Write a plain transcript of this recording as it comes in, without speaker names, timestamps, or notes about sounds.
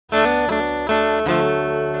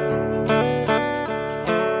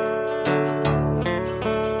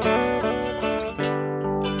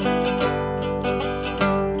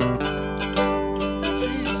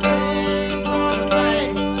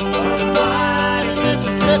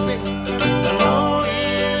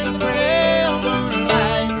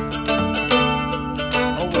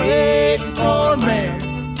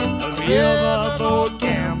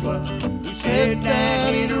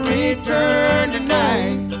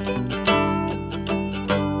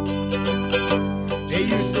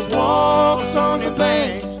lonely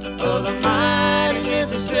banks of the mighty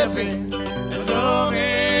Mississippi, and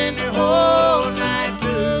longing the whole night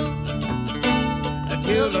through,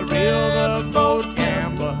 until the riverboat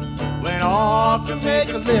gambler went off to make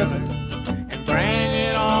a living and bring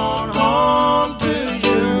it on home to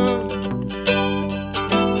you.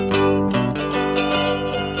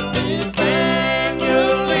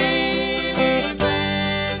 Evangeline,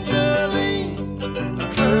 Evangeline, the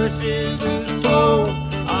curse is the soul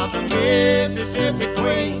of the Mississippi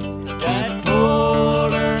Queen that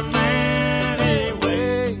pulled her man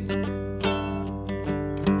away.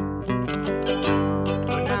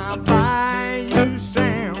 But now Bayou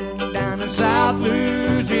Sam down in South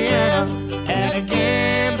Louisiana had a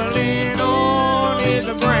gambling on his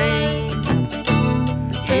brain.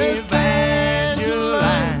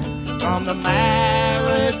 Evangeline from the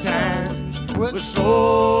Maritimes was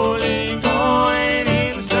slowly going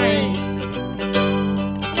insane.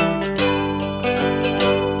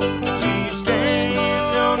 She's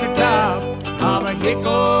standing on the top of a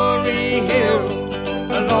hickory hill,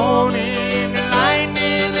 alone in the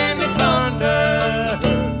lightning and the thunder.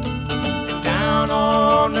 Down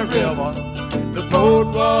on the river, the boat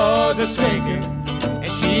was a sinking,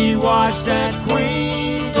 and she watched that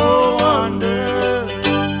queen go under.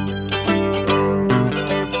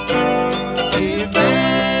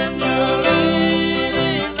 Evangeline,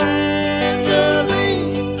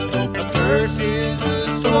 Evangeline, the curse is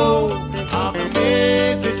the soul of the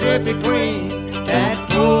Mississippi Queen that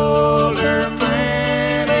pulled her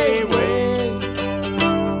man away.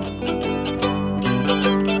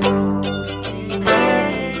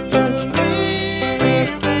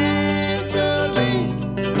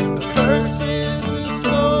 Evangeline, the curse is the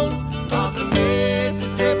soul of the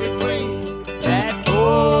Mississippi Queen that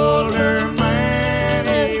pulled her man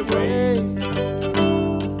away.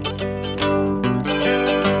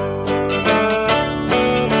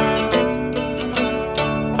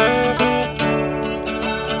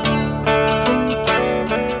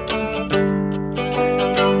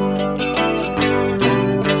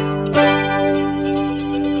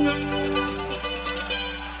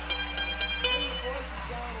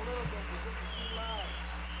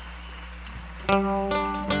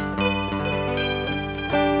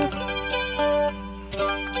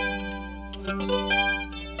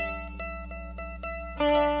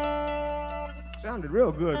 Sounded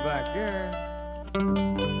real good back there.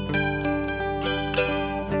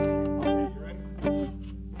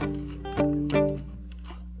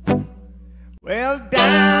 Well,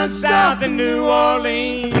 down south in New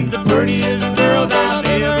Orleans, the prettiest girls I've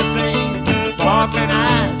ever seen. Sparkling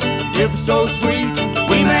eyes, lips so sweet,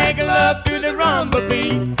 we make love to the rumba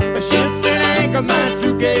beat. A ship's at anchor, my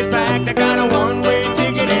suitcase packed, I got a one-way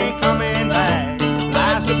ticket, ain't coming back.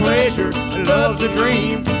 Life's a pleasure, love's a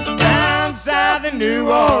dream, down south in New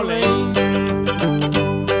Orleans.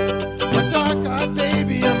 My dark-eyed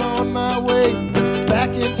baby, I'm on my way back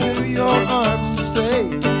into your arms to stay.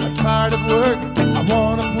 I'm tired of work, I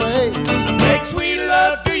wanna play. I make sweet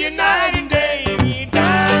love to you night and day.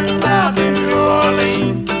 Down south in New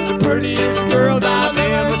Orleans, the prettiest girls I've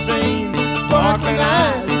ever seen. Sparkling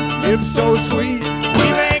eyes, lips so sweet,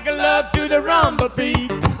 we make love to the rumba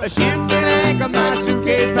beat. A ship's at anchor, my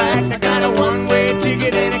suitcase packed, I got a one-way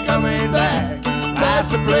ticket, ain't it coming back.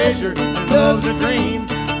 Life's a pleasure, and love's a dream,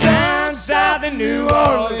 down south in New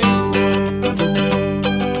Orleans.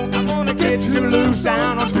 I'm gonna get too loose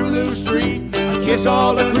down on Toulouse Street. I kiss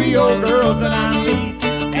all the Creole girls that I meet.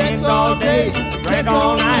 Dance all day, drink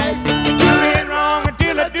all night. Do it wrong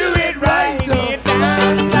until I do it right. Get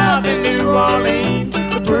down south in New Orleans,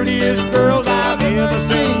 the prettiest girls I've ever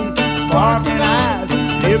seen. Sparkling eyes,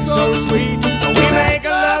 lips so sweet, we make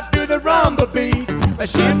love to the rumba beat. A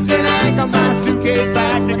ship's at anchor, my suitcase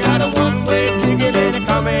packed, I got a one-way ticket, ain't it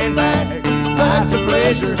coming back. Life's a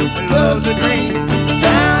pleasure, and love's a dream,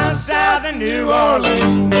 down south in New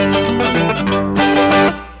Orleans.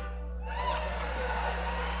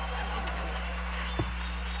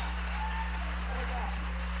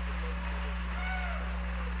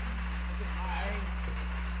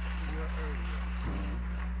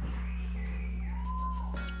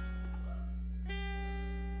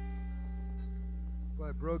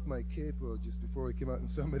 I broke my capo just before we came out, and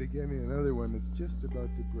somebody gave me another one that's just about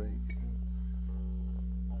to break.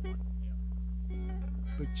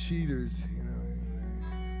 But cheaters,